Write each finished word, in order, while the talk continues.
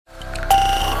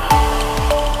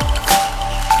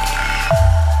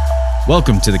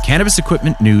Welcome to the Cannabis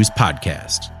Equipment News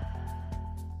Podcast.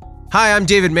 Hi, I'm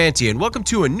David Manti, and welcome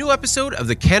to a new episode of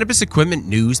the Cannabis Equipment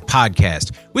News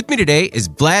Podcast. With me today is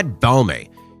Vlad Balme.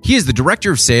 He is the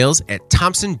Director of Sales at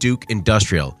Thompson Duke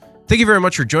Industrial. Thank you very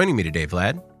much for joining me today,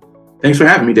 Vlad. Thanks for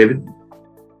having me, David.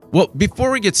 Well,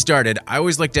 before we get started, I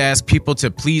always like to ask people to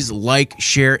please like,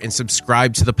 share, and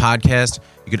subscribe to the podcast.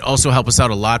 You could also help us out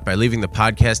a lot by leaving the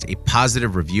podcast a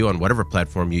positive review on whatever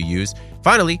platform you use.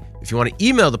 Finally, if you want to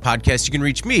email the podcast, you can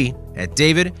reach me at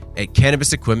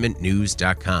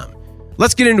david@cannabisequipmentnews.com.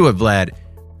 Let's get into it, Vlad.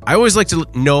 I always like to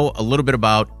know a little bit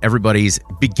about everybody's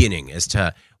beginning as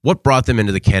to what brought them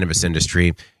into the cannabis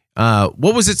industry.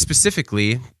 What was it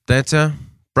specifically that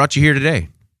brought you here today?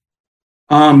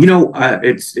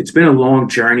 It's been a long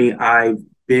journey. I've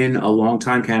been a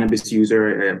longtime cannabis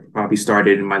user. I probably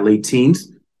started in my late teens.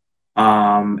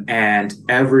 And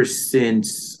ever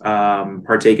since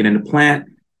partaking in the plant,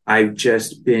 I've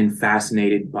just been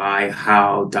fascinated by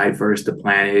how diverse the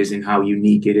plant is and how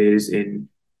unique it is in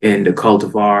the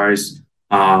cultivars.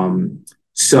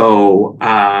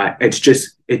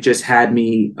 It just had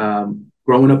me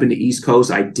growing up in the East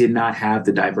Coast. I did not have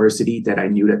the diversity that I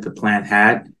knew that the plant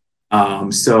had.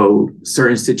 So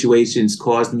certain situations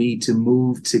caused me to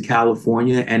move to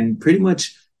California and pretty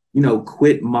much,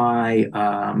 quit my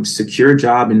secure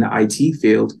job in the IT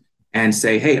field and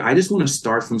say, hey, I just want to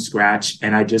start from scratch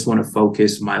and I just want to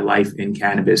focus my life in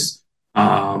cannabis.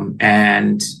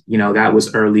 That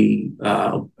was early,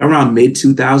 around mid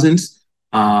 2000s.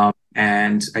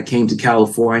 And I came to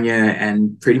California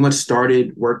and pretty much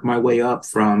worked my way up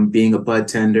from being a bud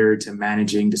tender to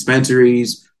managing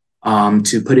dispensaries,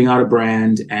 to putting out a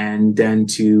brand and then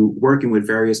to working with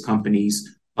various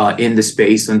companies in the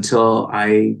space until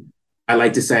I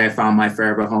like to say I found my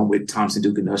forever home with Thompson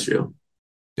Duke Industrial.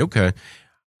 Okay.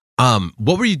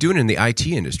 What were you doing in the IT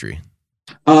industry?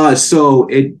 So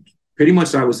it pretty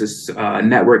much I was a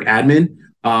network admin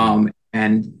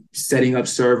and setting up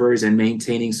servers and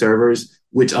maintaining servers,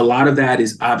 which a lot of that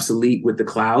is obsolete with the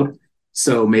cloud.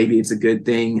 So maybe it's a good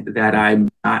thing that I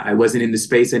wasn't in the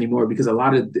space anymore, because a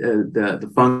lot of the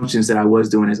functions that I was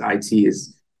doing as IT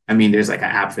there's like an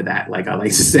app for that. Like I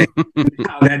like to say,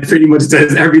 that pretty much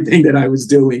does everything that I was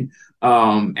doing.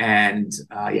 So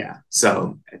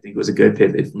I think it was a good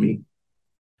pivot for me.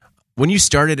 When you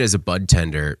started as a bud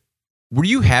tender, were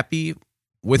you happy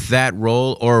with that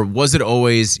role, or was it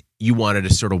always you wanted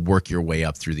to sort of work your way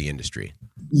up through the industry?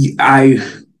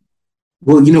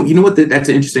 Well, you know what? That's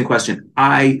an interesting question.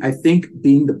 I think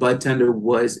being the bud tender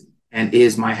was and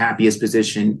is my happiest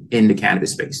position in the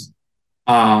cannabis space.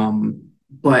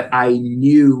 But I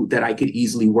knew that I could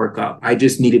easily work up. I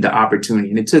just needed the opportunity,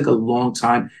 and it took a long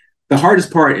time. The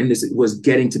hardest part in this was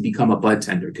getting to become a bud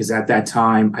tender, because at that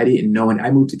time I didn't know, and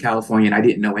I moved to California and I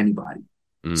didn't know anybody.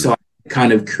 So I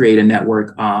kind of create a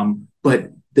network.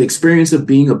 But the experience of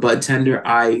being a bud tender,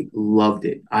 I loved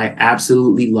it. I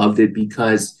absolutely loved it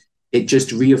because it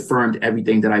just reaffirmed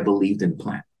everything that I believed in the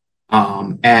plant.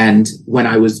 And when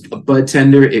I was a bud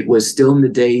tender, it was still in the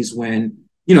days when,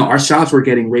 our shops were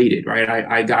getting raided, right?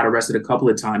 I got arrested a couple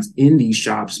of times in these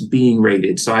shops being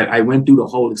raided. So I went through the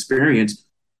whole experience.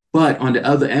 But on the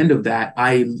other end of that,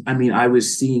 I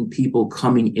was seeing people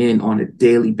coming in on a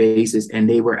daily basis, and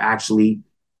they were actually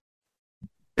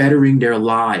bettering their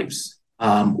lives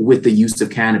with the use of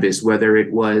cannabis, whether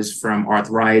it was from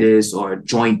arthritis or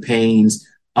joint pains.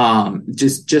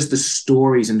 Just the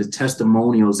stories and the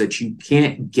testimonials that you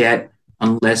can't get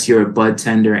unless you're a bud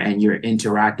tender and you're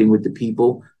interacting with the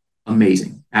people.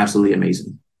 Amazing. Absolutely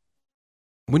amazing.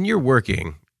 When you're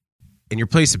working and your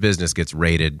place of business gets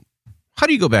raided, how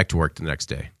do you go back to work the next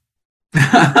day?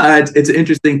 It's an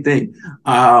interesting thing.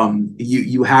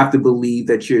 You have to believe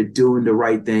that you're doing the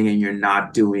right thing and you're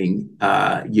not doing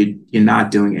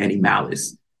any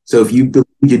malice. So if you believe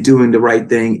you're doing the right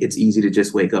thing, it's easy to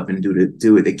just wake up and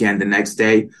do it again the next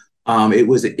day. It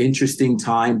was an interesting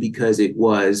time because it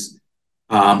was,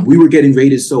 we were getting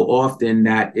raided so often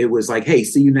that it was like, hey,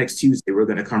 see you next Tuesday. We're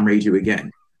going to come raid you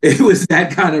again. It was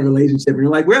that kind of relationship. And you're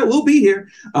like, well, we'll be here.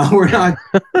 We're not.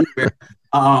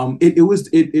 It was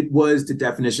the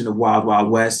definition of Wild Wild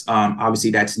West.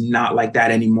 Obviously, that's not like that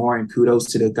anymore. And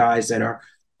kudos to the guys that are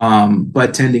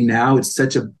bud tending now. It's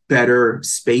such a better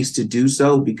space to do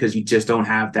so because you just don't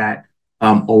have that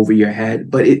over your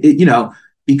head. But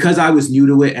because I was new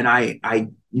to it and I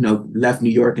left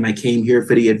New York and I came here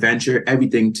for the adventure,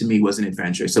 everything to me was an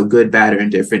adventure. So good, bad, or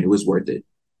indifferent, it was worth it.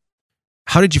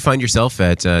 How did you find yourself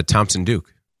at Thompson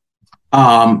Duke?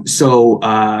 Bud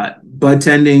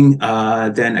tending,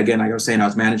 then again, like I was saying, I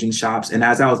was managing shops. And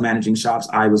as I was managing shops,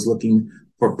 I was looking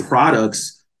for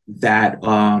products that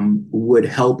would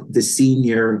help the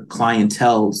senior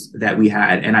clientels that we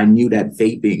had. And I knew that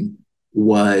vaping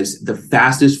was the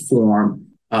fastest form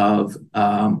of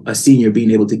a senior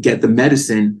being able to get the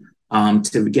medicine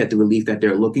to get the relief that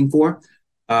they're looking for.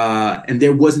 And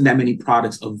there wasn't that many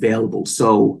products available.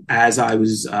 So as I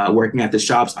was working at the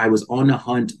shops, I was on the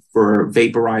hunt for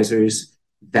vaporizers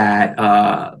that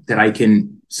I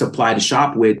can supply the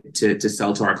shop with to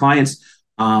sell to our clients.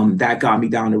 That got me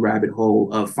down the rabbit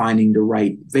hole of finding the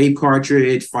right vape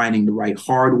cartridge, finding the right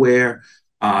hardware.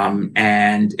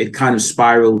 And it kind of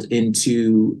spiraled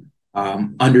into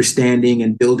understanding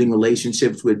and building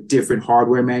relationships with different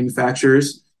hardware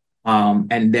manufacturers.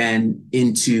 And then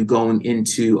into going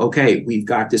into, okay, we've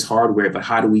got this hardware, but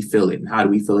how do we fill it? And how do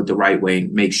we fill it the right way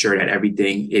and make sure that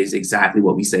everything is exactly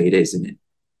what we say it is in it?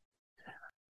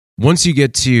 Once you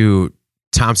get to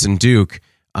Thompson Duke,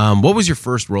 what was your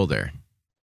first role there?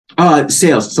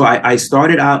 Sales. So I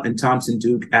started out in Thompson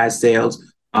Duke as sales.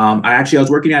 I was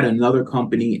working at another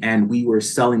company and we were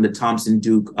selling the Thompson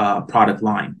Duke product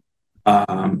line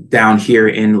down here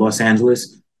in Los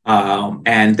Angeles.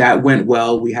 And that went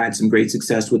well. We had some great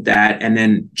success with that. And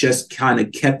then just kind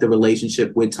of kept the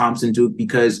relationship with Thompson Duke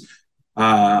because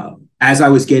as I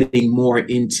was getting more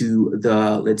into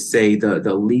let's say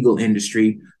the legal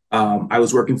industry, I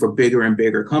was working for bigger and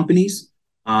bigger companies.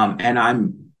 And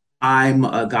I'm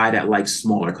a guy that likes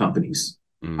smaller companies.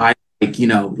 I like,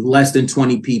 less than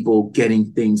 20 people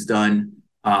getting things done.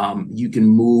 You can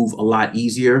move a lot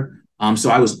easier.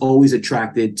 So I was always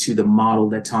attracted to the model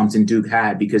that Thompson Duke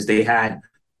had because they had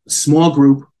a small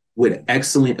group with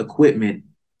excellent equipment.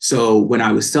 So when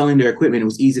I was selling their equipment, it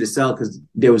was easy to sell because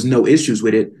there was no issues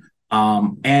with it.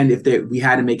 And if we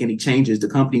had to make any changes, the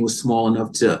company was small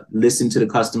enough to listen to the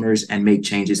customers and make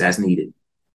changes as needed.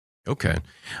 Okay.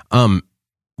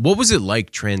 What was it like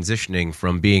transitioning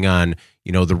from being on,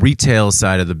 the retail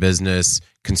side of the business,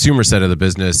 consumer side of the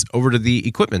business, over to the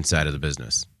equipment side of the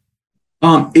business?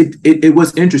 It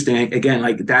was interesting. Again,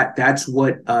 like that's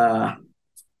what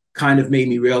kind of made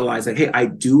me realize, like, hey, I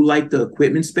do like the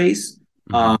equipment space,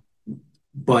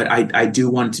 but I do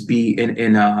want to be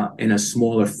in a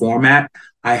smaller format.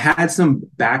 I had some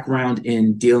background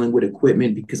in dealing with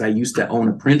equipment because I used to own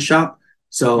a print shop,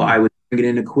 so I was bringing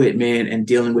in equipment and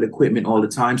dealing with equipment all the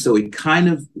time. So it kind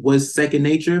of was second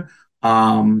nature.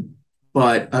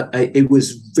 But it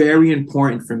was very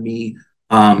important for me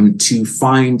to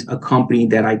find a company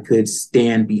that I could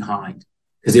stand behind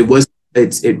because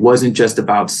it wasn't just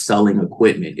about selling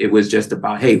equipment. It was just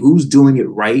about, hey, who's doing it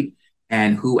right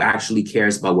and who actually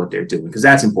cares about what they're doing, because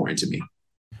that's important to me.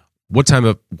 What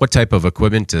type of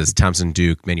equipment does Thompson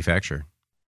Duke manufacture?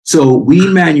 So we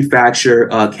manufacture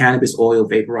cannabis oil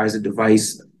vaporizer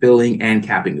device filling and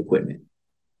capping equipment.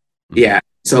 Yeah.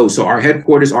 So our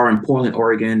headquarters are in Portland,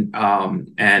 Oregon,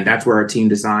 and that's where our team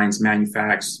designs,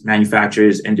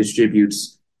 manufactures, and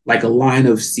distributes like a line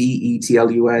of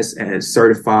CETLUS and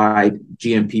certified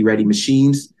GMP-ready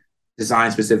machines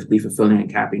designed specifically for filling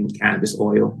and capping cannabis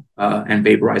oil and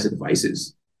vaporizer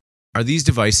devices. Are these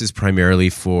devices primarily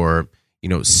for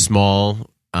small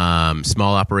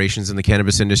operations in the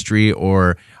cannabis industry,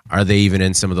 or are they even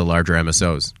in some of the larger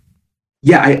MSOs?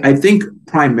 Yeah, I think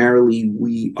primarily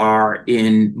we are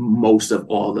in most of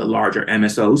all the larger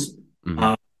MSOs,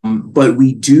 but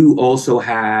we do also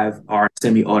have our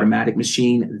semi-automatic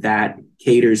machine that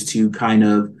caters to kind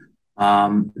of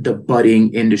the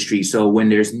budding industry. So when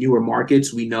there's newer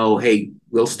markets, we know, hey,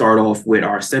 we'll start off with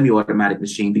our semi-automatic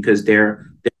machine because they're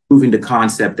proving the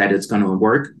concept that it's going to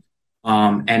work.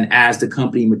 And as the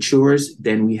company matures,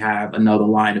 then we have another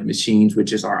line of machines,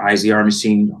 which is our IZR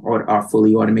machine, or our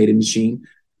fully automated machine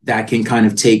that can kind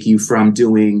of take you from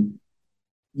doing,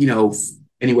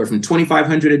 anywhere from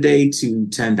 2,500 a day to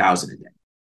 10,000 a day.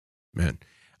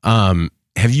 Man,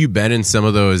 have you been in some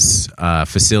of those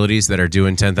facilities that are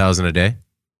doing 10,000 a day?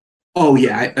 Oh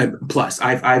yeah. Plus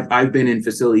I've been in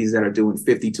facilities that are doing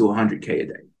 50 to 100K a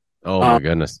day. Oh my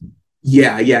goodness.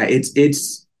 Yeah.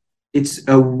 It's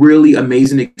a really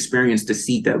amazing experience to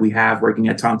see that we have working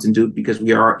at Thompson Duke, because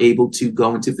we are able to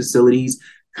go into facilities,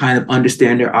 kind of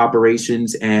understand their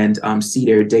operations and see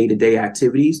their day-to-day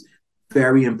activities.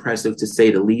 Very impressive, to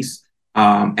say the least.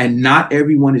 And not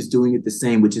everyone is doing it the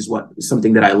same, which is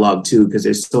something that I love too, because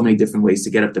there's so many different ways to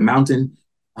get up the mountain.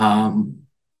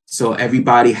 So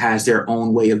everybody has their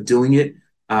own way of doing it.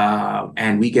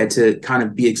 And we get to kind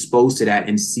of be exposed to that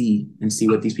and see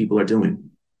what these people are doing.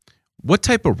 What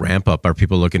type of ramp up are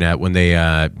people looking at when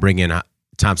they bring in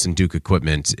Thompson Duke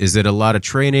equipment? Is it a lot of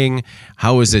training?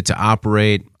 How is it to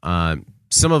operate?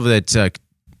 Some of it,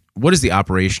 what is the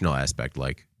operational aspect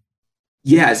like?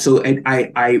 Yeah, so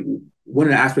I one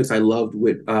of the aspects I loved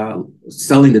with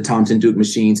selling the Thompson Duke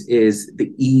machines is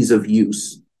the ease of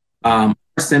use. Our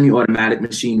semi-automatic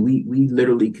machine, we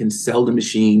literally can sell the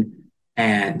machine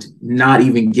and not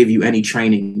even give you any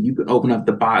training. You can open up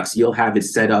the box, you'll have it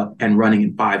set up and running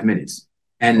in 5 minutes.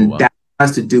 And that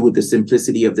has to do with the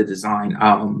simplicity of the design.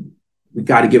 We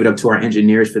got to give it up to our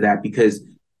engineers for that, because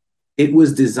it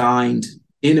was designed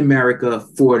in America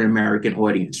for an American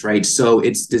audience, right? So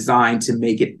it's designed to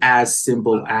make it as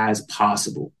simple as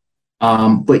possible,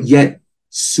 but yet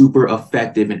super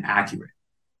effective and accurate.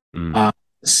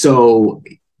 So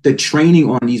the training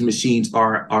on these machines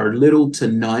are little to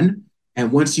none.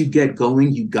 And once you get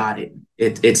going, you got it.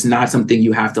 It's not something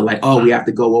you have to like, oh, we have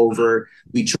to go over.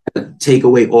 We try to take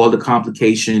away all the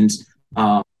complications.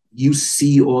 You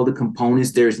see all the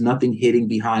components. There's nothing hidden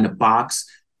behind a box.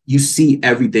 You see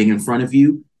everything in front of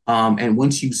you. And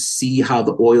once you see how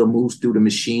the oil moves through the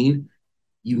machine,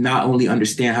 you not only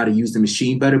understand how to use the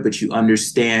machine better, but you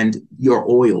understand your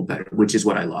oil better, which is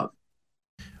what I love.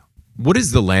 What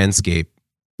is the landscape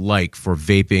like for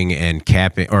vaping and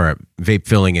capping, or vape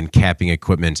filling and capping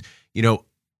equipment? You know,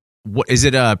 what is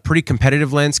it, a pretty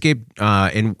competitive landscape?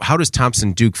 And how does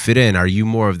Thompson Duke fit in? Are you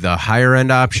more of the higher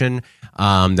end option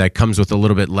that comes with a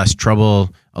little bit less trouble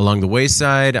along the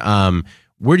wayside?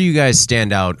 Where do you guys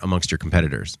stand out amongst your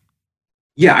competitors?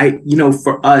 Yeah,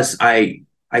 for us, I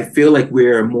feel like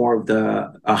we're more of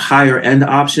a higher end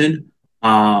option,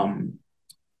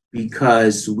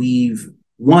 because we've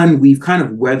kind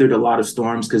of weathered a lot of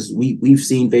storms, because we've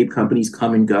seen vape companies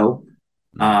come and go,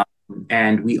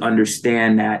 and we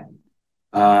understand that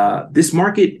this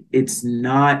market, it's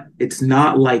not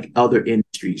like other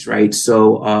industries, right?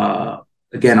 So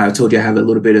again, I told you I have a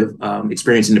little bit of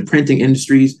experience in the printing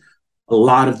industries. A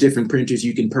lot of different printers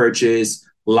you can purchase.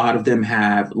 A lot of them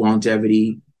have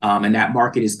longevity, and that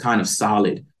market is kind of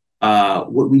solid.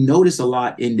 What we notice a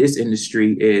lot in this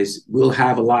industry is we'll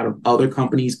have a lot of other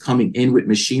companies coming in with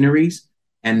machineries,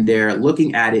 and they're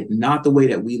looking at it not the way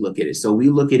that we look at it. So we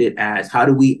look at it as, how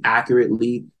do we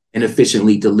accurately and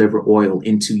efficiently deliver oil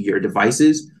into your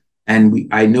devices? And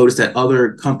I noticed that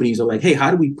other companies are like, hey, how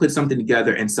do we put something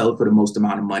together and sell it for the most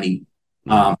amount of money?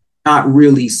 Not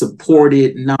really support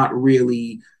it, not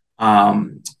really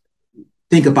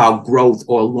think about growth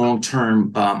or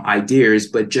long-term ideas,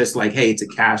 but just like, hey, it's a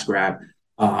cash grab,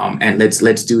 and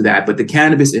let's do that. But the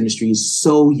cannabis industry is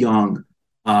so young,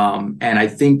 and I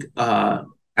think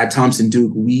at Thompson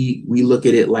Duke, we look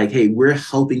at it like, hey, we're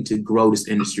helping to grow this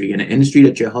industry, and an industry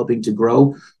that you're helping to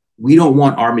grow. We don't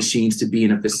want our machines to be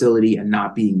in a facility and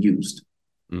not being used.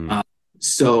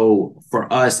 So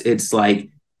for us, it's like,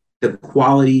 the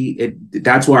quality,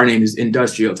 that's why our name is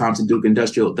Industrial, Thompson Duke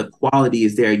Industrial. The quality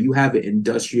is there. You have an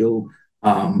industrial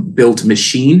built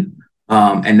machine,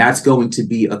 and that's going to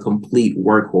be a complete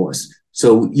workhorse.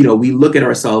 So, we look at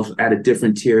ourselves at a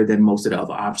different tier than most of the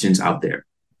other options out there.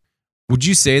 Would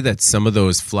you say that some of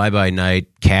those fly-by-night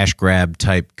cash grab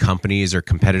type companies or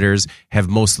competitors have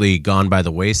mostly gone by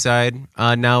the wayside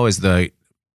now as the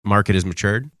market has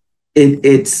matured?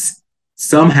 It's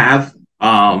some have.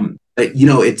 But,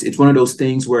 it's one of those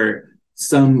things where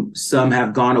some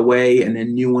have gone away and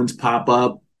then new ones pop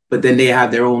up, but then they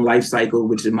have their own life cycle,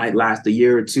 which it might last a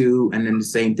year or two, and then the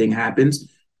same thing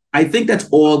happens. I think that's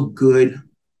all good.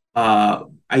 I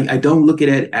don't look at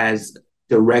it as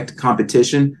direct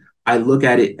competition. I look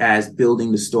at it as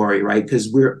building the story, right? Because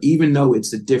even though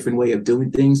it's a different way of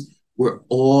doing things, we're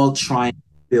all trying to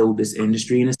build this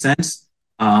industry in a sense.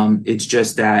 It's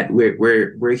just that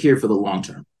we're here for the long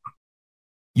term.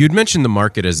 You'd mentioned the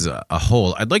market as a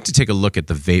whole. I'd like to take a look at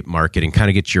the vape market and kind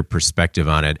of get your perspective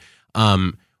on it.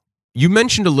 You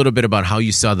mentioned a little bit about how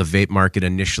you saw the vape market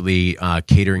initially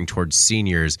catering towards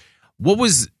seniors. What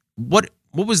was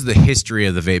the history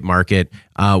of the vape market?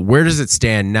 Where does it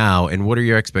stand now, and what are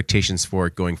your expectations for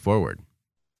it going forward?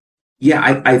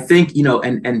 Yeah, I think,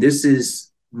 and this is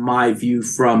my view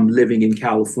from living in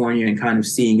California and kind of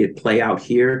seeing it play out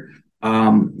here.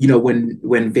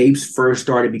 When vapes first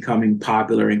started becoming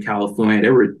popular in California,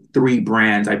 there were 3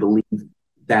 brands, I believe,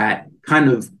 that kind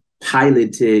of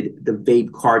piloted the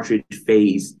vape cartridge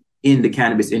phase in the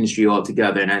cannabis industry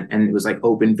altogether. And it was like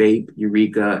Open Vape,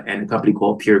 Eureka, and a company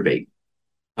called Pure Vape.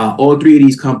 All 3 of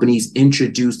these companies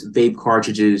introduced vape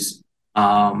cartridges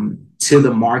to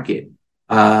the market.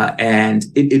 And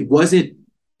it wasn't,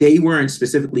 they weren't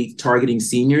specifically targeting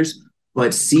seniors,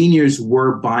 but seniors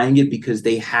were buying it because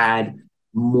they had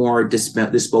more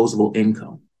disposable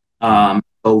income.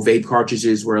 So vape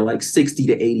cartridges were like $60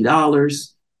 to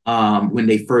 $80 when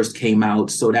they first came out.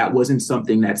 So that wasn't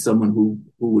something that someone who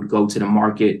would go to the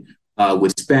market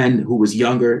would spend, who was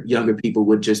younger. Younger people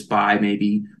would just buy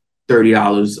maybe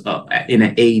 $30 in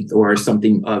an eighth or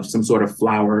something of some sort of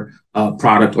flower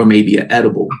product or maybe an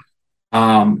edible.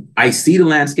 I see the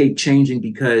landscape changing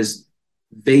because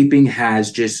vaping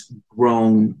has just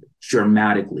grown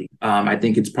dramatically. I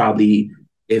think it's probably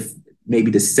if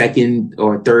maybe the second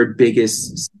or third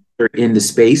biggest in the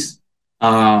space.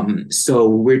 So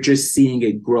we're just seeing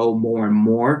it grow more and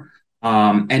more.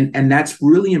 And that's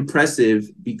really impressive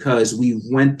because we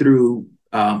went through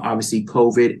obviously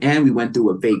COVID and we went through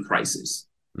a vape crisis,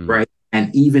 right?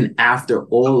 And even after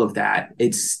all of that,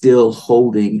 it's still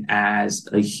holding as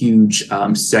a huge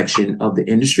section of the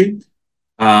industry.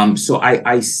 So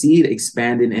I see it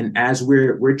expanding, and as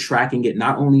we're tracking it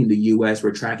not only in the US,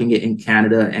 we're tracking it in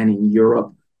Canada and in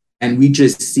Europe, and we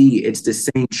just see it's the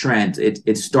same trend.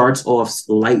 It starts off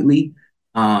slightly,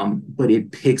 but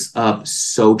it picks up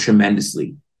so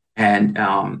tremendously, and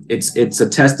it's a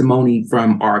testimony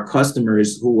from our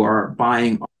customers who are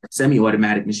buying our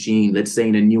semi-automatic machine, let's say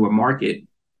in a newer market,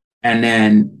 and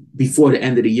then before the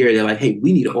end of the year, they're like, "Hey,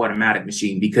 we need an automatic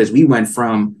machine because we went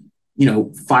from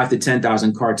 5 to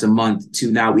 10,000 carts a month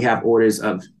to now we have orders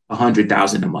of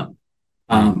 100,000 a month."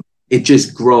 It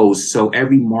just grows. So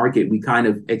every market, we kind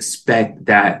of expect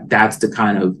that's the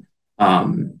kind of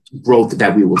growth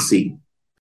that we will see.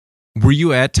 Were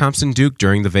you at Thompson Duke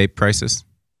during the vape crisis?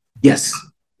 Yes.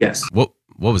 What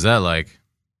was that like?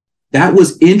 That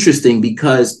was interesting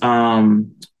because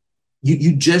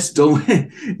you just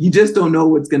don't know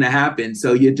what's going to happen.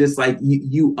 So you're just like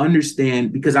you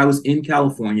understand, because I was in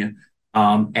California,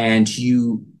 and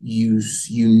you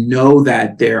know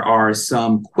that there are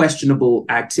some questionable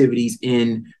activities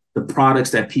in the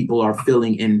products that people are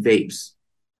filling in vapes,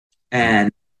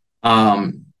 and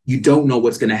you don't know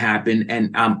what's going to happen.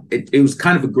 And it was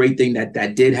kind of a great thing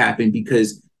that did happen,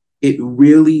 because it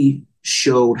really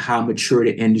showed how mature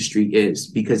the industry is,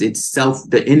 because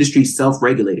the industry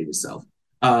self-regulated itself.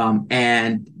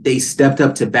 And they stepped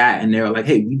up to bat, and they were like,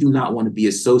 "Hey, we do not want to be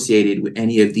associated with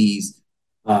any of these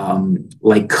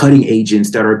like cutting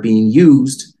agents that are being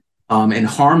used and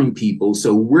harming people.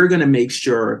 So we're going to make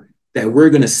sure that we're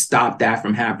going to stop that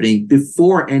from happening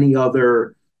before any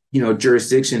other,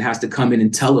 jurisdiction has to come in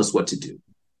and tell us what to do."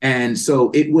 And so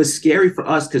it was scary for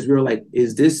us because we were like,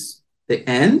 "Is this the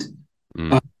end?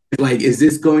 Is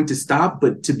this going to stop?"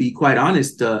 But to be quite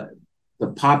honest, the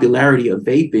popularity of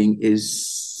vaping is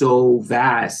so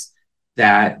vast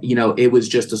that, it was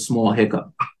just a small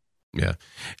hiccup. Yeah.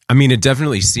 I mean, it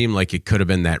definitely seemed like it could have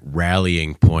been that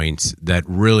rallying point that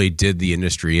really did the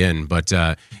industry in. But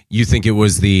you think it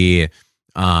was the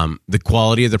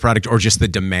quality of the product or just the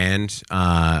demand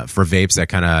for vapes that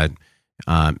kind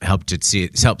of helped see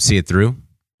it through?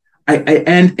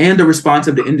 And the response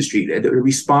of the industry, the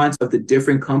response of the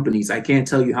different companies. I can't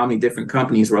tell you how many different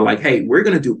companies were like, "Hey, we're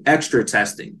going to do extra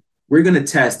testing. We're going to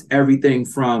test everything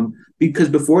because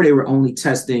before they were only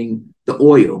testing the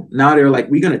oil. Now they're like,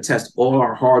 we're going to test all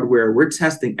our hardware. We're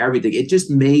testing everything." It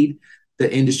just made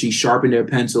the industry sharpen their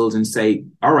pencils and say,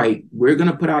 "All right, we're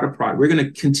going to put out a product. We're going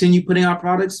to continue putting out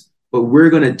products, but we're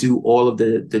going to do all of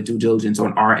the due diligence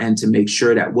on our end to make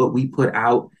sure that what we put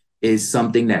out is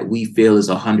something that we feel is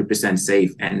 100%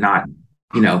 safe and not,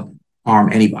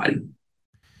 harm anybody."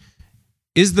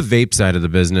 Is the vape side of the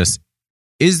business,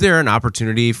 is there an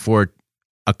opportunity for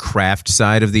a craft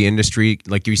side of the industry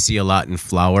like you see a lot in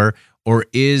flower, or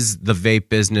is the vape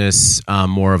business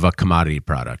more of a commodity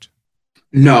product?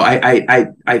 No,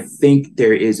 I think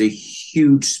there is a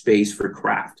huge space for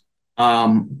craft,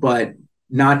 but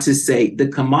not to say the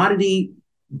commodity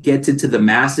gets it to the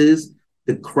masses.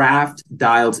 The craft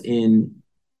dials in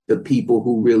the people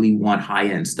who really want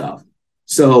high-end stuff.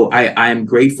 So I'm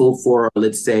grateful for,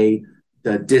 let's say,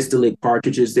 the distillate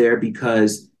cartridges there,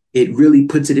 because it really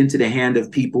puts it into the hand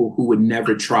of people who would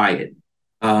never try it.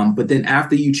 But then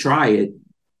after you try it,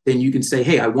 then you can say,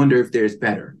 "Hey, I wonder if there's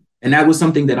better." And that was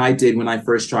something that I did when I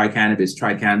first tried cannabis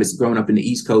growing up in the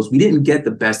East Coast. We didn't get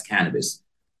the best cannabis,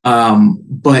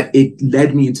 but it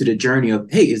led me into the journey of,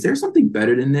 "Hey, is there something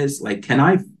better than this? Like, can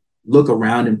I look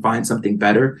around and find something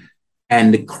better?"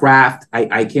 And the craft,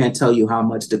 I can't tell you how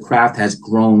much the craft has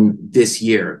grown this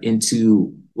year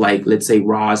into, like, let's say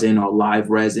rosin or live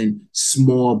resin,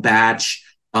 small batch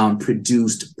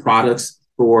produced products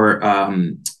for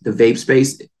the vape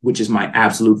space, which is my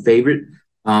absolute favorite.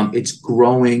 It's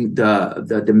growing.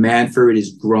 The demand for it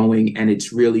is growing, and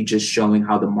it's really just showing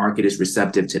how the market is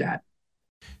receptive to that.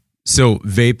 So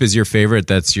vape is your favorite?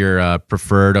 That's your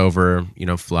preferred over,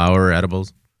 flower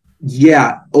edibles?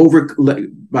 Yeah,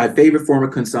 my favorite form of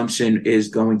consumption is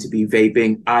going to be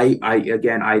vaping.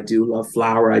 I do love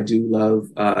flower. I do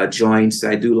love joints.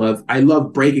 I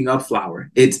love breaking up flower.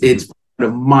 It's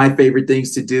one of my favorite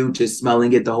things to do, just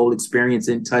smelling it, the whole experience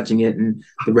and touching it and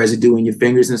the residue in your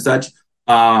fingers and such.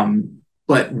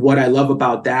 But what I love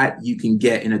about that, you can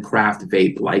get in a craft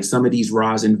vape. Like some of these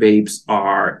rosin vapes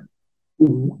are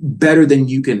better than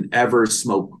you can ever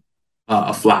smoke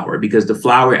a flower, because the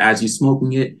flower, as you're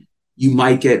smoking it, you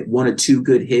might get one or two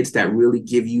good hits that really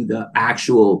give you the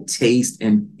actual taste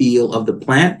and feel of the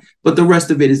plant. But the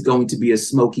rest of it is going to be a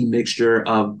smoky mixture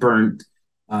of burnt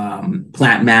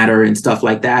plant matter and stuff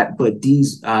like that. But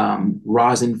these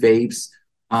rosin vapes,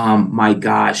 my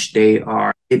gosh,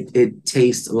 it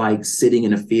tastes like sitting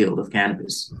in a field of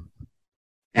cannabis.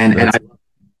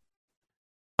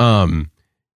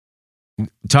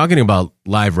 Talking about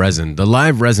live resin, the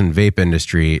live resin vape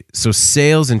industry. So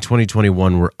sales in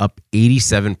 2021 were up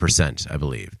 87%, I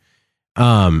believe.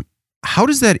 How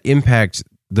does that impact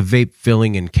the vape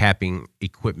filling and capping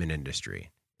equipment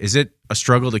industry? Is it a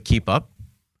struggle to keep up?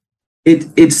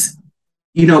 It's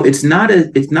not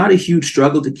a huge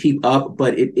struggle to keep up,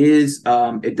 but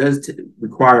it does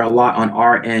require a lot on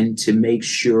our end to make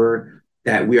sure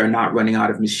that we are not running out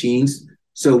of machines.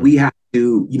 So we have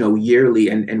to, yearly,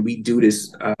 and we do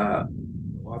this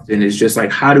often. It's just like,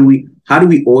 how do we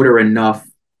order enough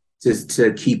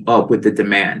to keep up with the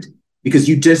demand? Because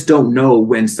you just don't know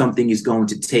when something is going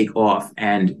to take off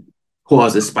and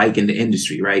cause a spike in the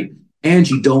industry, right? And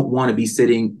you don't want to be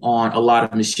sitting on a lot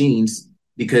of machines,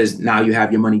 because now you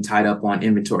have your money tied up on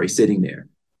inventory sitting there.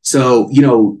 So,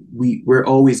 we're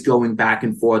always going back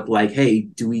and forth like, hey,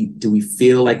 do we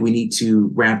feel like we need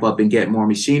to ramp up and get more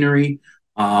machinery?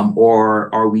 Or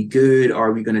are we good?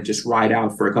 Are we going to just ride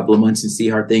out for a couple of months and see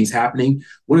how things happening?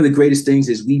 One of the greatest things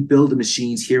is we build the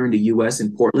machines here in the US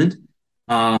in Portland.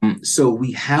 So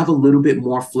we have a little bit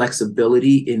more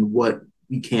flexibility in what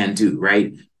we can do,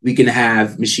 right? We can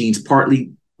have machines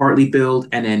partly build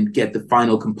and then get the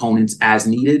final components as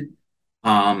needed.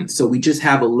 So we just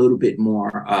have a little bit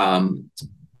more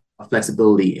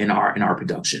flexibility in our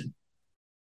production.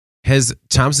 Has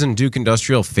Thompson Duke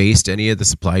Industrial faced any of the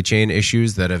supply chain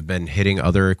issues that have been hitting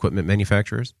other equipment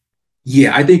manufacturers?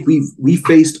 Yeah, I think we've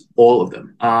faced all of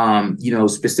them.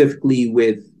 Specifically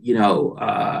with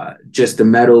just the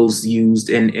metals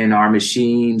used in our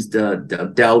machines,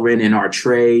 the Delrin in our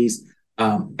trays,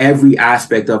 every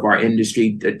aspect of our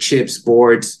industry, the chips,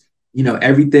 boards,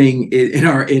 everything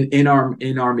in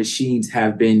our machines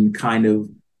have been kind of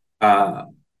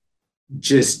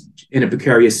just in a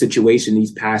precarious situation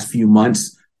these past few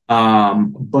months.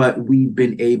 But we've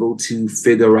been able to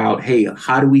figure out, hey,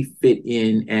 how do we fit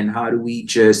in and how do we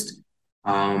just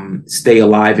stay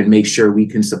alive and make sure we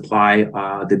can supply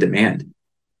the demand?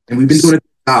 And we've been doing a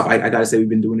good job. I got to say, we've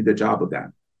been doing a good job of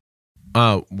that.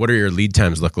 What are your lead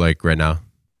times look like right now?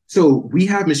 So we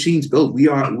have machines built.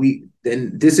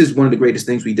 And this is one of the greatest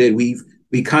things we did. We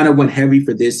kind of went heavy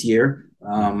for this year.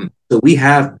 So we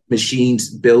have machines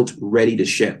built, ready to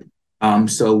ship.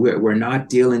 So we're not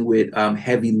dealing with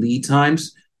heavy lead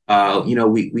times.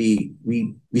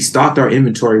 We stocked our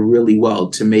inventory really well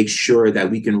to make sure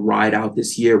that we can ride out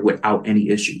this year without any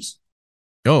issues.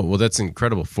 Oh, well, that's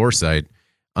incredible foresight.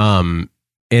 When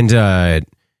you're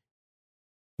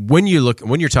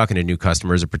talking to new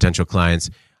customers or potential clients,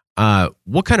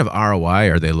 what kind of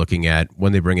ROI are they looking at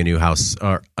when they bring a new house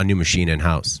or a new machine in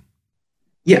house?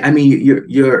 Yeah, I mean,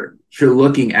 you're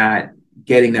looking at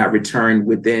getting that return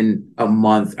within a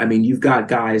month. I mean, you've got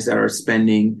guys that are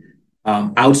spending,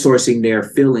 outsourcing their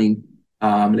filling.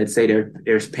 Let's say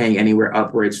they're paying anywhere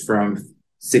upwards from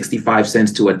 65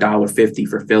 cents to $1.50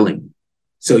 for filling.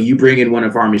 So you bring in one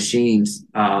of our machines,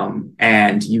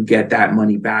 and you get that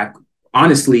money back,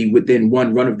 honestly, within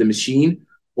one run of the machine.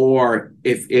 Or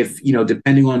if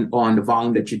depending on the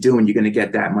volume that you're doing, you're going to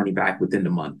get that money back within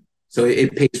the month. So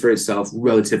it pays for itself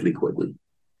relatively quickly.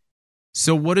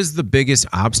 So what is the biggest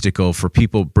obstacle for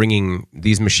people bringing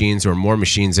these machines or more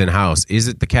machines in-house? Is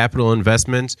it the capital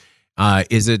investment?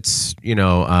 Is it,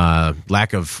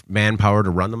 lack of manpower to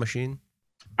run the machine?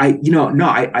 I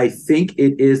think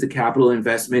it is the capital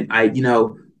investment.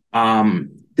 The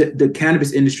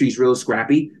cannabis industry is real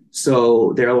scrappy.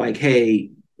 So they're like,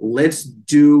 hey, let's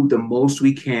do the most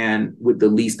we can with the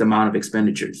least amount of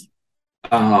expenditures.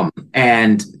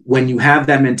 And when you have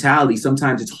that mentality,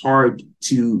 sometimes it's hard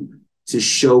to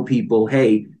show people,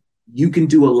 hey, you can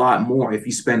do a lot more if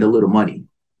you spend a little money,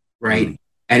 right? Mm-hmm.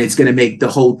 And it's going to make the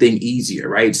whole thing easier,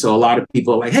 right? So a lot of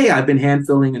people are like, hey, I've been hand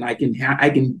filling and I can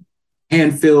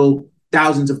hand fill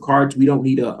thousands of carts. We don't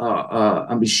need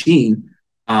a machine.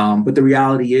 But the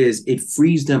reality is it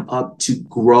frees them up to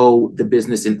grow the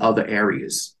business in other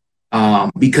areas.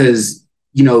 Because,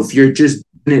 if you're just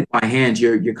doing it by hand,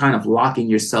 you're kind of locking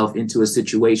yourself into a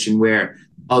situation where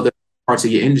other parts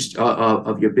of your industry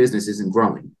of your business isn't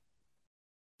growing.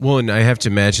 Well, and I have to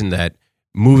imagine that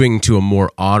moving to a more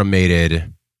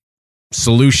automated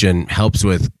solution helps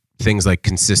with things like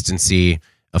consistency,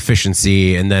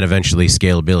 efficiency, and then eventually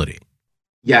scalability.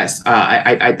 Yes,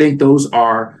 I think those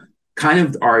are kind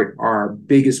of our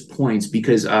biggest points,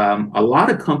 because a lot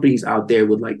of companies out there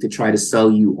would like to try to sell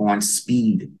you on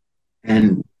speed,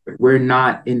 and we're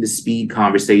not in the speed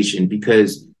conversation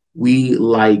because we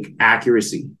like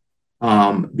accuracy.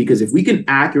 Because if we can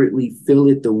accurately fill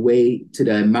it the way to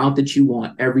the amount that you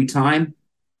want every time,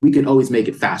 we can always make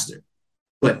it faster.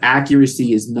 But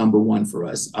accuracy is number one for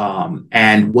us.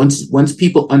 And once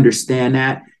people understand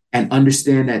that, and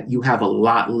understand that you have a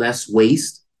lot less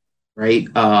waste, right,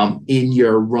 in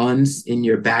your runs, in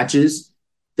your batches,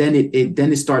 then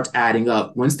it starts adding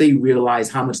up. Once they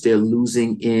realize how much they're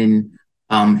losing in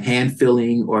hand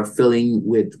filling or filling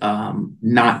with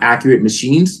not accurate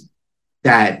machines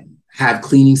that have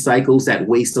cleaning cycles that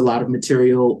waste a lot of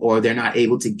material, or they're not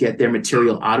able to get their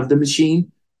material out of the machine,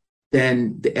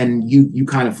 then and you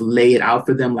kind of lay it out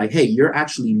for them like, hey, you're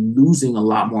actually losing a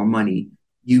lot more money.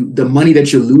 The money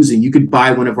that you're losing, you could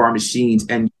buy one of our machines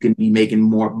and you can be making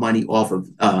more money off of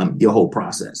your whole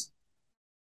process.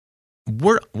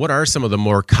 What are some of the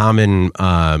more common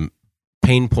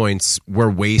pain points where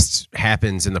waste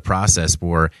happens in the process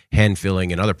for hand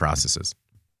filling and other processes?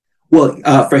 Well,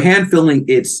 for hand filling,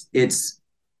 it's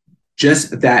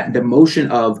just that the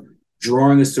motion of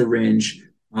drawing a syringe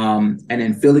and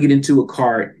then filling it into a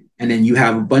cart, and then you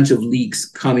have a bunch of leaks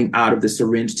coming out of the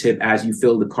syringe tip as you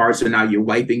fill the cart. So now you're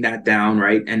wiping that down,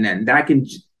 right? And then that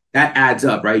adds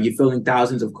up, right? You're filling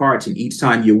thousands of carts, and each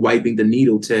time you're wiping the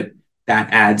needle tip, that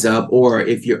adds up. Or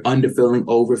if you're underfilling,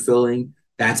 overfilling,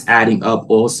 that's adding up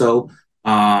also.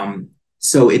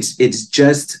 So it's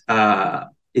just the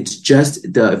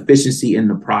efficiency in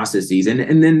the processes.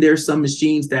 And then there's some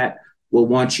machines that will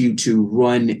want you to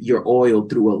run your oil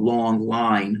through a long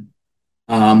line,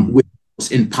 which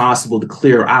is impossible to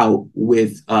clear out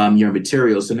with your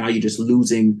material. So now you're just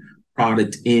losing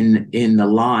product in the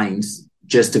lines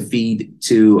just to feed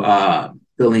to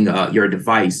filling your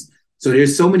device. So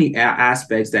there's so many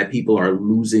aspects that people are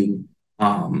losing,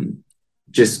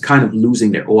 just kind of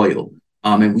losing their oil.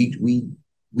 And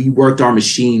we worked our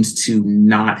machines to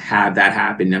not have that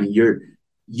happen. I mean,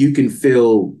 you can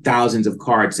fill thousands of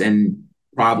carts and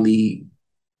probably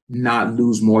not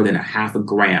lose more than a half a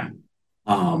gram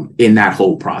in that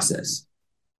whole process.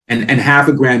 And half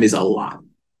a gram is a lot.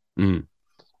 Mm.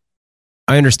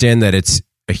 I understand that it's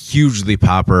a hugely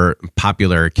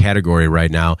popular category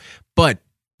right now, but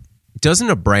doesn't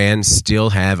a brand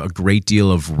still have a great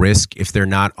deal of risk if they're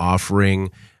not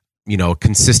offering,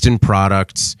 consistent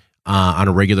products on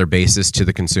a regular basis to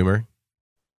the consumer?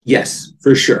 Yes,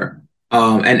 for sure.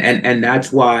 And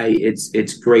that's why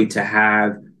it's great to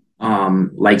have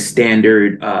like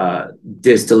standard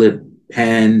distillate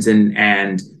pens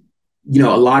and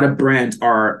a lot of brands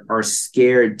are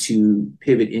scared to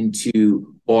pivot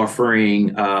into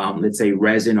offering let's say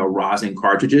resin or rosin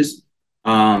cartridges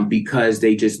because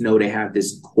they just know they have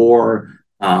this core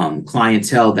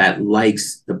clientele that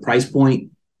likes the price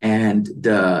point and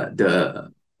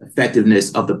the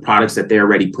effectiveness of the products that they're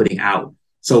already putting out.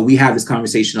 So we have this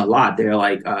conversation a lot. They're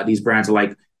like, these brands are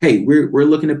like, hey, we're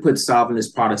looking to put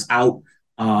solventless products out,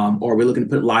 or we're looking to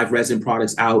put live resin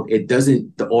products out.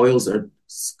 The oils are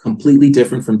completely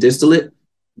different from distillate.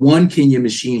 One, can your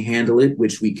machine handle it?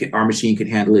 Which our machine can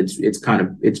handle it.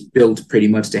 It's built pretty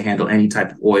much to handle any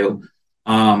type of oil.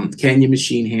 Can your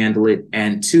machine handle it?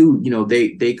 And two,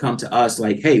 they come to us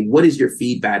like, hey, what is your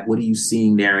feedback? What are you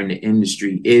seeing there in the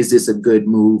industry? Is this a good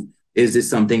move? Is this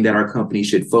something that our company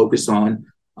should focus on?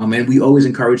 And we always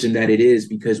encourage them that it is,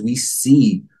 because we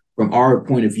see from our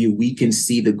point of view, we can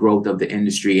see the growth of the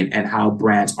industry and how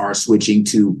brands are switching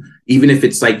to, even if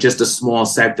it's like just a small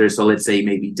sector. So let's say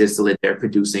maybe distillate, they're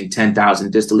producing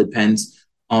 10,000 distillate pens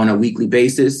on a weekly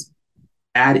basis,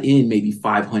 add in maybe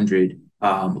 500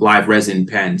 live resin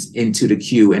pens into the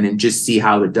queue and then just see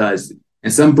how it does.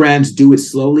 And some brands do it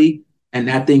slowly, and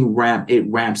that thing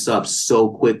ramps up so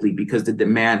quickly because the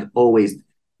demand always,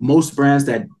 most brands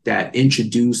that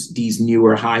introduce these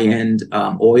newer high-end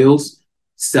oils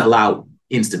sell out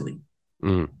instantly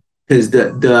because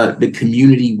the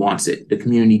community wants it. The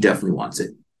community definitely wants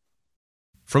it.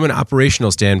 From an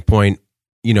operational standpoint,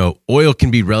 oil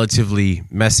can be relatively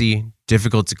messy,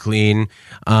 difficult to clean.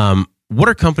 What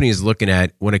are companies looking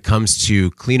at when it comes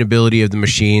to cleanability of the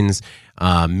machines,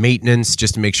 maintenance,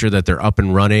 just to make sure that they're up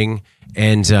and running,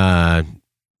 and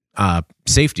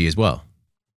safety as well?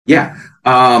 Yeah.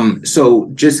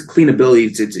 So just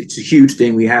cleanability, it's a huge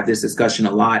thing. We have this discussion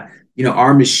a lot.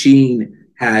 our machine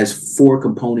has 4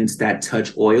 components that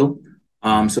touch oil.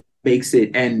 So it makes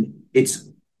it, and it's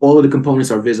all of the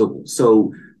components are visible.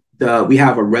 So we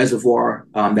have a reservoir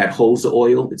that holds the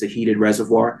oil. It's a heated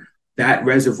reservoir. That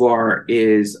reservoir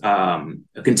is a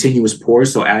continuous pour.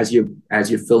 So as you're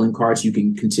filling carts, you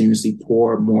can continuously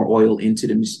pour more oil into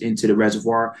the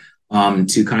reservoir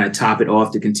to kind of top it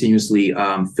off to continuously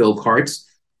fill carts.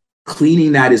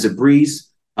 Cleaning that is a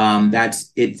breeze.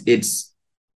 It's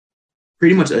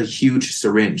pretty much a huge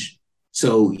syringe.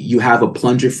 So you have a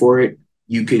plunger for it.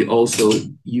 You can also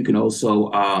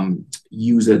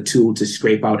use a tool to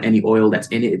scrape out any oil that's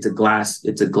in it. It's a glass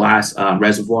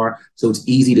reservoir, so it's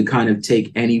easy to kind of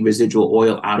take any residual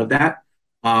oil out of that.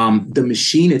 The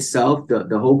machine itself,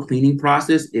 the whole cleaning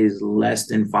process is less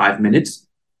than 5 minutes.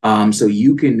 So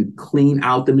you can clean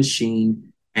out the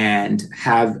machine and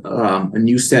have a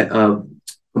new set of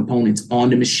components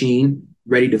on the machine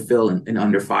ready to fill in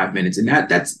under 5 minutes. And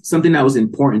that's something that was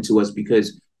important to us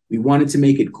because we wanted to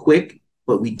make it quick,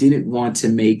 but we didn't want to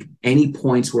make any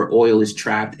points where oil is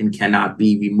trapped and cannot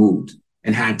be removed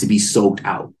and had to be soaked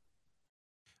out.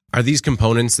 Are these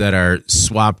components that are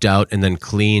swapped out and then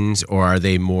cleaned, or are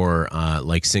they more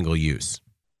like single use?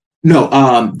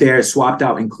 No, they're swapped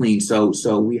out and cleaned.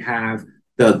 So we have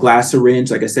the glass syringe.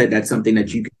 Like I said, that's something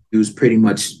that you can use pretty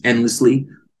much endlessly.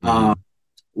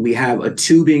 We have a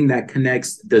tubing that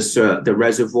connects the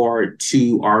reservoir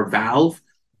to our valve.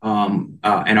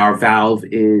 And our valve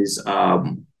is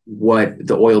what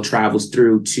the oil travels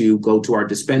through to go to our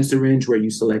dispense syringe, where you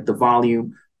select the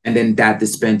volume, and then that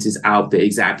dispenses out the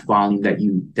exact volume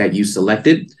that you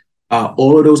selected.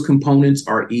 All of those components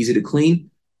are easy to clean.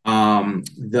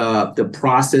 The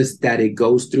process that it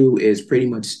goes through is pretty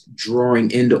much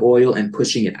drawing in the oil and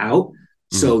pushing it out.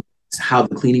 So that's how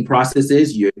the cleaning process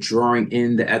is. You're drawing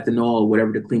in the ethanol or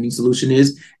whatever the cleaning solution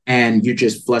is, and you're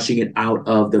just flushing it out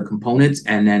of the components.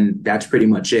 And then that's pretty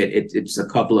much it. It's a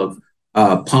couple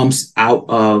of pumps out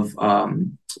of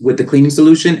with the cleaning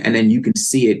solution, and then you can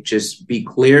see it just be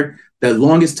clear. The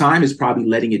longest time is probably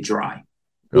letting it dry.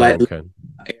 Let air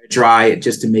dry it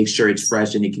just to make sure it's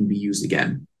fresh and it can be used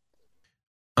again.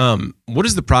 What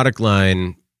is the product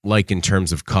line like in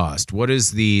terms of cost? What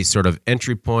is the sort of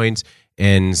entry point,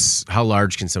 and how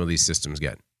large can some of these systems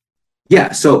get?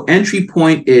 Yeah, so entry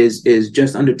point is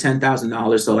just under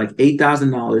 $10,000. So like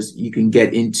 $8,000, you can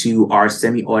get into our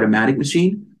semi-automatic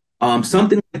machine.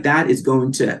 Something like that is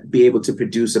going to be able to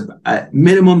produce a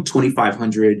minimum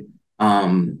 2,500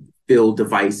 fill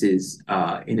devices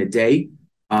in a day.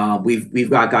 We've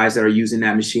got guys that are using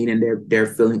that machine, and they're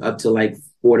filling up to like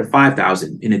 4,000 to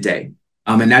 5,000 in a day.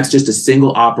 And that's just a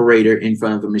single operator in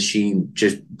front of a machine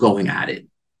just going at it.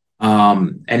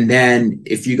 And then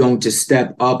if you're going to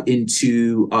step up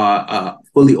into a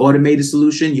fully automated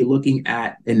solution, you're looking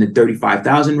at in the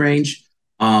 35,000 range.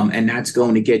 And that's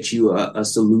going to get you a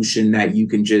solution that you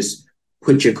can just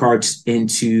put your carts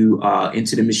into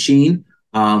the machine.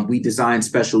 We design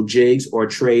special jigs or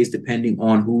trays depending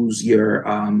on who's your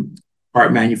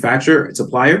part manufacturer,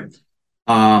 supplier.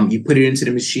 You put it into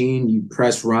the machine, you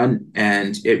press run,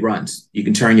 and it runs. You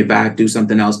can turn your back, do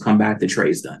something else, come back, the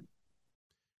tray's done.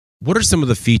 What are some of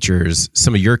the features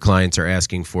some of your clients are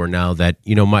asking for now that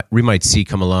we might see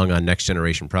come along on next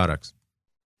generation products?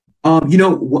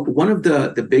 One of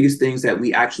the biggest things that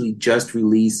we actually just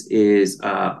released is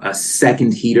a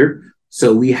second heater.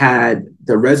 So we had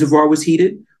the reservoir was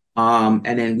heated, and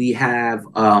then we have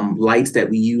lights that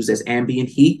we use as ambient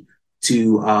heat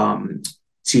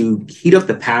to heat up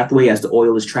the pathway as the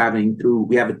oil is traveling through.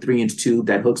 We have a 3-inch tube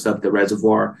that hooks up the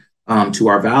reservoir to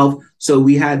our valve. So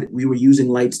we were using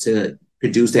lights to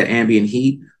produce that ambient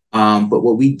heat. But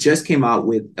what we just came out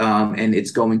with, and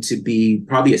it's going to be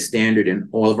probably a standard in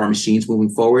all of our machines moving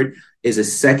forward, is a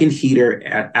second heater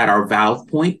at our valve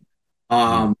point.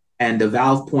 And the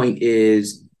valve point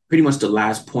is pretty much the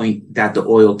last point that the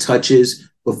oil touches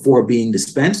before being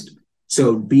dispensed.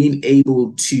 So being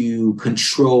able to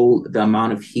control the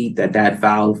amount of heat that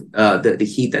valve, the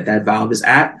heat that valve is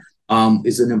at,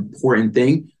 is an important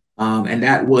thing. And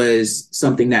that was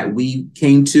something that we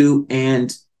came to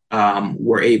and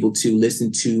were able to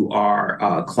listen to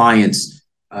our clients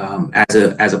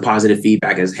as a positive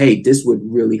feedback as, hey, this would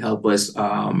really help us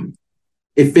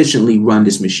efficiently run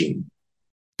this machine.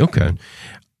 Okay.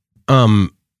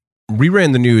 We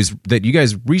ran the news that you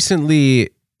guys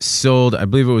recently sold, I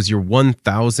believe it was your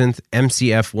 1,000th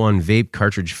MCF1 vape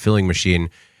cartridge filling machine.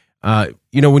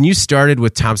 When you started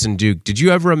with Thompson Duke, did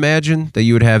you ever imagine that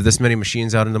you would have this many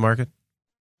machines out in the market?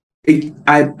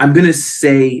 I'm going to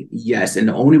say yes. And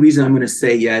the only reason I'm going to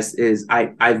say yes is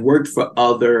I've worked for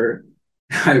other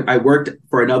I worked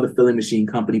for another filling machine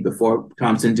company before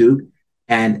Thompson Duke,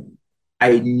 and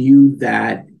I knew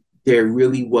that there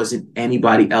really wasn't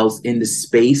anybody else in the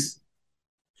space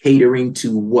catering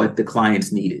to what the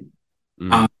clients needed.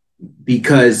 Mm.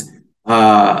 Because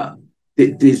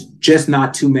there's just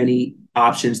not too many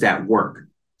options that work.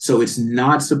 So it's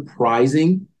not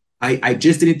surprising. I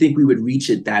just didn't think we would reach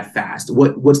it that fast.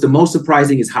 What's the most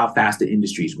surprising is how fast the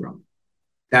industry's grown.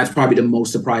 That's probably the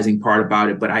most surprising part about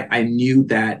it. But I knew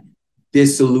that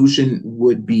this solution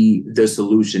would be the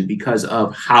solution because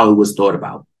of how it was thought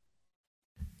about.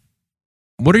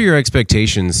 What are your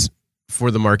expectations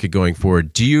for the market going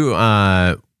forward?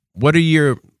 When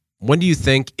do you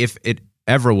think, if it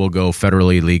ever will go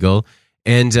federally legal,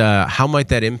 and how might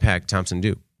that impact Thompson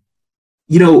Duke?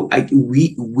 You know,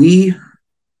 we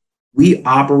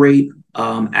operate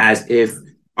as if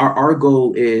our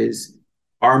goal is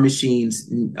our machines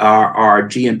are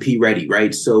GMP ready,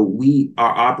 right? So we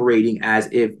are operating as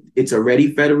if it's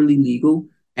already federally legal,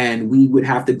 and we would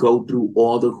have to go through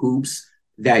all the hoops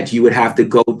that you would have to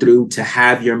go through to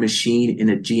have your machine in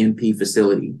a GMP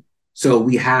facility. So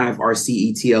we have our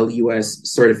CETL-US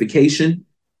certification.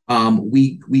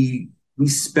 We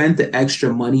spent the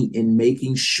extra money in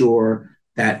making sure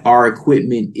that our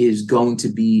equipment is going to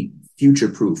be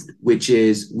future-proofed, which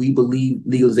is, we believe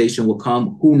legalization will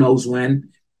come. Who knows when?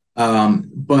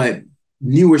 But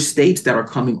newer states that are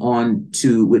coming on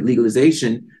to with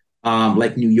legalization,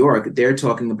 like New York, they're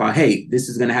talking about, hey, this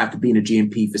is going to have to be in a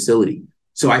GMP facility.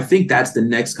 So I think that's the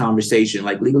next conversation.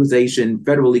 Like, legalization,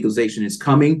 federal legalization is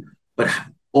coming, but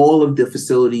all of the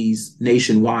facilities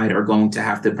nationwide are going to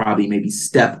have to probably maybe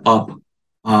step up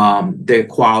their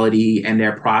quality and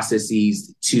their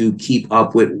processes to keep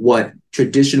up with what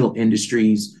traditional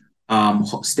industries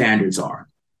standards are.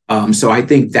 So I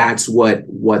think that's what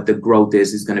the growth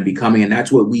is going to be coming. And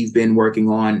that's what we've been working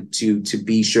on to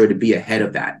be sure to be ahead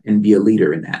of that and be a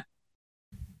leader in that.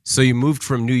 So you moved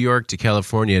from New York to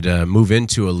California to move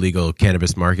into a legal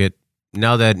cannabis market.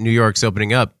 Now that New York's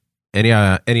opening up, any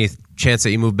chance that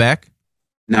you move back?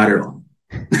 Not at all.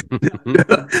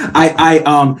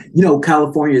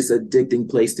 California is an addicting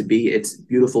place to be. It's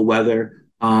beautiful weather,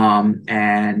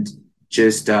 and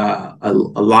just a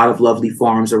lot of lovely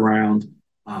farms around.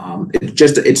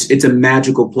 It's a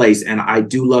magical place, and I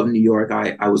do love New York.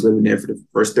 I was living there for the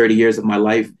first 30 years of my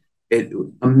life.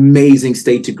 Amazing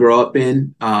state to grow up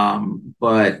in,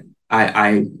 but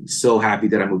I'm so happy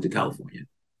that I moved to California.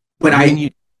 But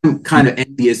I'm kind of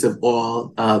envious of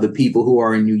all the people who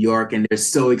are in New York, and they're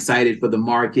so excited for the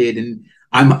market, and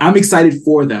I'm excited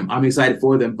for them.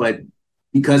 But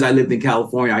because I lived in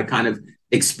California, I kind of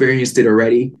experienced it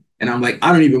already, and I'm like,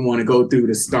 I don't even want to go through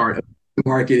the start of the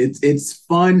market. It's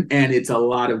fun, and it's a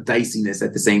lot of diciness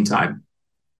at the same time.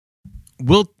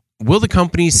 Will the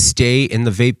company stay in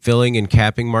the vape filling and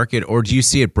capping market, or do you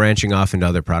see it branching off into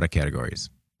other product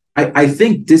categories? I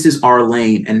think this is our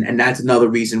lane, and that's another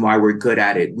reason why we're good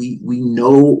at it. We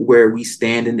know where we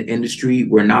stand in the industry.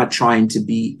 We're not trying to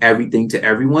be everything to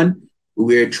everyone.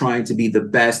 We're trying to be the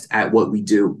best at what we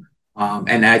do.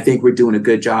 And I think we're doing a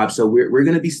good job. So we're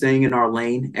going to be staying in our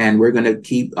lane, and we're going to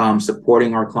keep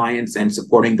supporting our clients and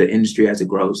supporting the industry as it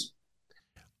grows.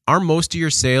 Are most of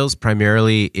your sales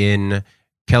primarily in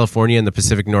California and the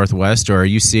Pacific Northwest, or are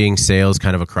you seeing sales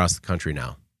kind of across the country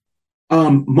now?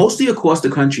 Mostly across the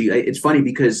country. It's funny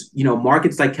because,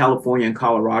 markets like California and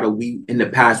Colorado, in the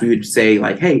past, we would say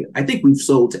like, hey, I think we've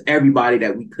sold to everybody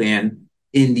that we can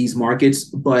in these markets,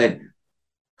 but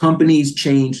companies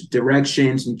change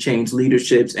directions and change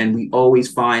leaderships. And we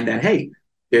always find that, hey,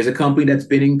 there's a company that's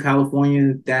been in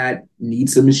California that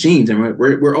needs some machines. And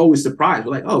we're always surprised.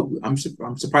 We're like, oh, I'm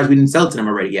surprised we didn't sell to them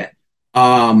already yet.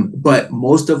 But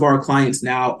most of our clients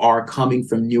now are coming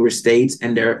from newer states,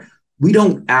 and we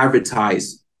don't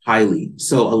advertise highly.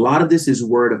 So a lot of this is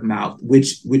word of mouth,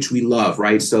 which we love,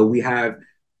 right? So we have,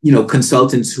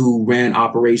 consultants who ran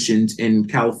operations in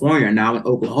California, now in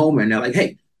Oklahoma, and they're like,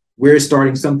 hey, we're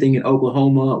starting something in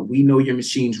Oklahoma. We know your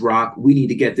machines rock. We need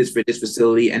to get this for this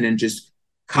facility, and then just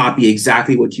copy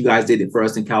exactly what you guys did for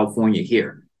us in California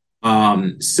here.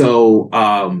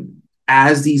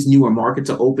 As these newer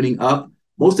markets are opening up,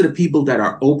 most of the people that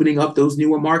are opening up those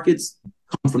newer markets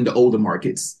come from the older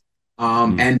markets.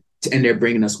 And they're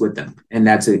bringing us with them. And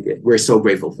we're so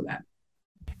grateful for that.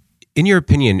 In your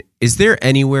opinion, is there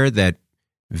anywhere that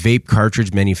vape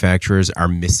cartridge manufacturers are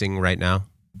missing right now?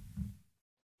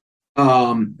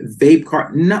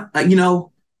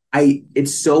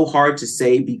 It's so hard to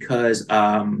say because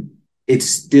it's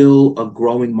still a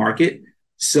growing market.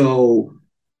 So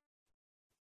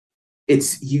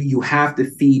it's you have to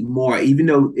feed more. Even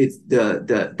though it's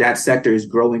that sector is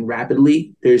growing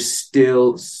rapidly, there's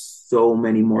still so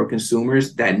many more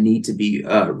consumers that need to be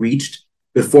reached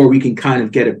before we can kind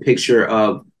of get a picture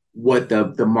of what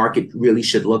the market really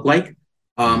should look like.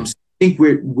 So I think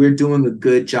we're doing a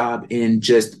good job in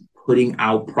just putting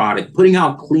out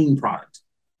clean product.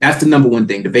 That's the number one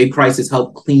thing. The vape crisis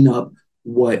helped clean up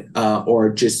or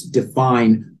just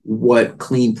define what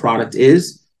clean product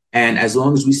is. And as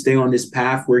long as we stay on this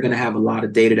path, we're going to have a lot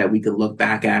of data that we can look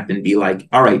back at and be like,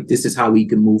 all right, this is how we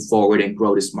can move forward and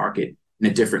grow this market in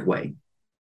a different way.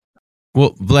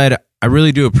 Well, Vlad, I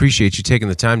really do appreciate you taking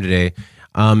the time today.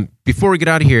 Before we get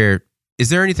out of here, is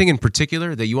there anything in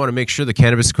particular that you want to make sure the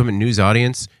Cannabis Equipment News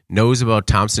audience knows about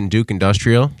Thompson Duke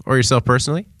Industrial or yourself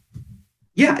personally?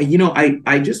 Yeah,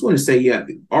 I just want to say,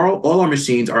 all our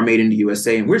machines are made in the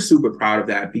USA, and we're super proud of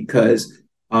that because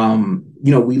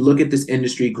we look at this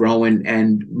industry growing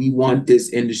and we want this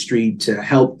industry to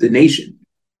help the nation,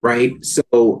 right?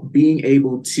 So being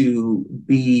able to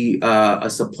be a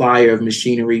supplier of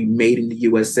machinery made in the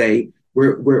USA,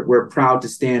 we're proud to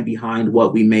stand behind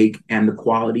what we make and the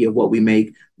quality of what we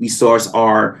make. We source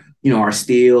our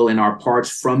steel and our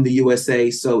parts from the USA.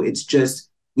 So it's just,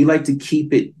 we like to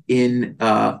keep it in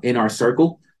our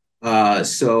circle.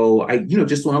 So I,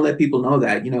 just want to let people know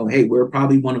that, hey, we're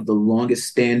probably one of the longest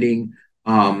standing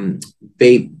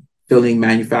vape filling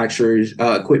manufacturers,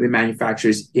 equipment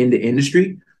manufacturers in the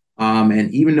industry.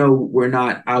 And even though we're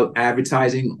not out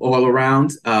advertising all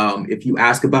around, if you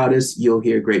ask about us, you'll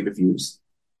hear great reviews.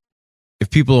 If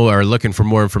people are looking for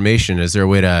more information, is there a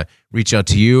way to reach out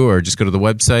to you or just go to the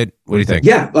website? What do you think?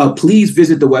 Yeah, please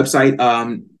visit the website.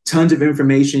 Tons of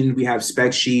information. We have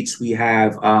spec sheets. We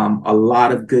have a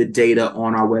lot of good data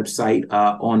on our website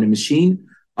on the machine.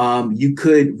 You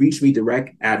could reach me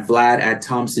direct at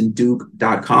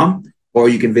vlad@thompsonduke.com, or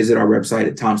you can visit our website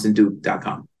at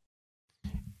thompsonduke.com.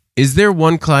 Is there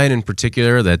one client in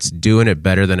particular that's doing it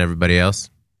better than everybody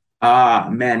else?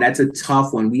 Man, that's a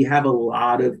tough one. We have a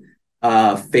lot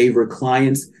of favorite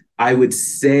clients. I would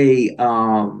say,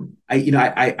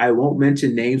 I won't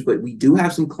mention names, but we do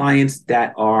have some clients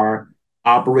that are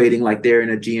operating like they're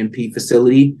in a GMP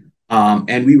facility.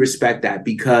 And we respect that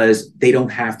because they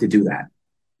don't have to do that.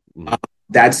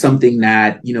 That's something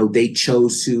that, they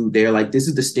chose to, they're like, this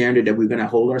is the standard that we're going to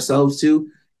hold ourselves to.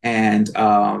 And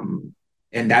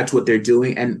that's what they're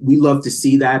doing. And we love to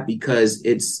see that because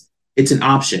it's an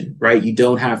option, right? You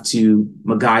don't have to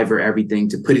MacGyver everything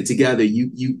to put it together.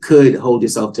 You could hold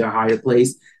yourself to a higher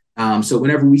place. So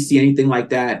whenever we see anything like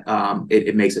that,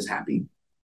 it makes us happy.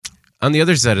 On the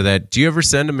other side of that, do you ever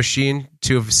send a machine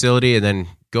to a facility and then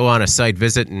go on a site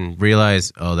visit and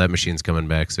realize, oh, that machine's coming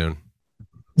back soon?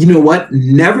 You know what?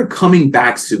 Never coming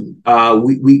back soon.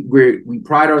 We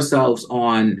pride ourselves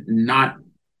on not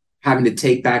having to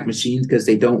take back machines because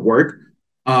they don't work.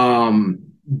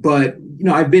 But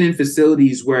I've been in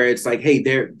facilities where it's like, hey,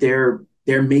 they're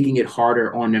making it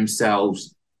harder on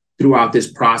themselves throughout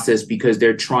this process because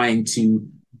they're trying to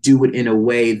do it in a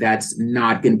way that's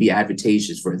not going to be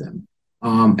advantageous for them.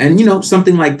 And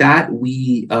something like that,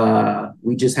 we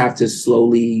just have to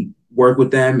slowly work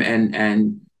with them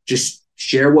and just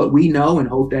share what we know and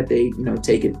hope that they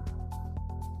take it.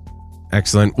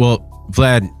 Excellent. Well,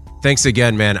 Vlad, thanks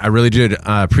again, man. I really did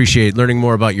appreciate learning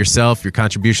more about yourself, your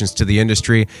contributions to the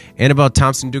industry, and about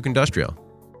Thompson Duke Industrial.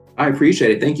 I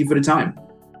appreciate it. Thank you for the time.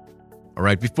 All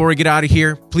right, before we get out of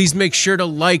here, please make sure to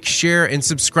like, share, and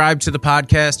subscribe to the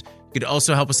podcast. You could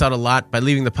also help us out a lot by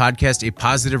leaving the podcast a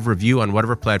positive review on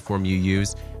whatever platform you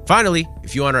use. Finally,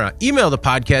 if you want to email the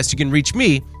podcast, you can reach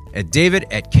me at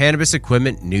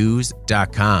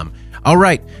david@cannabisequipmentnews.com. All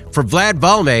right, for Vlad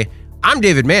Valme, I'm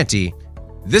David Manti.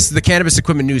 This is the Cannabis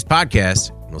Equipment News Podcast,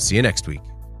 and we'll see you next week.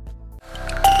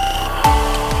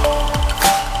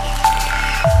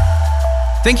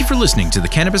 Thank you for listening to the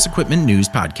Cannabis Equipment News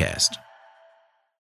Podcast.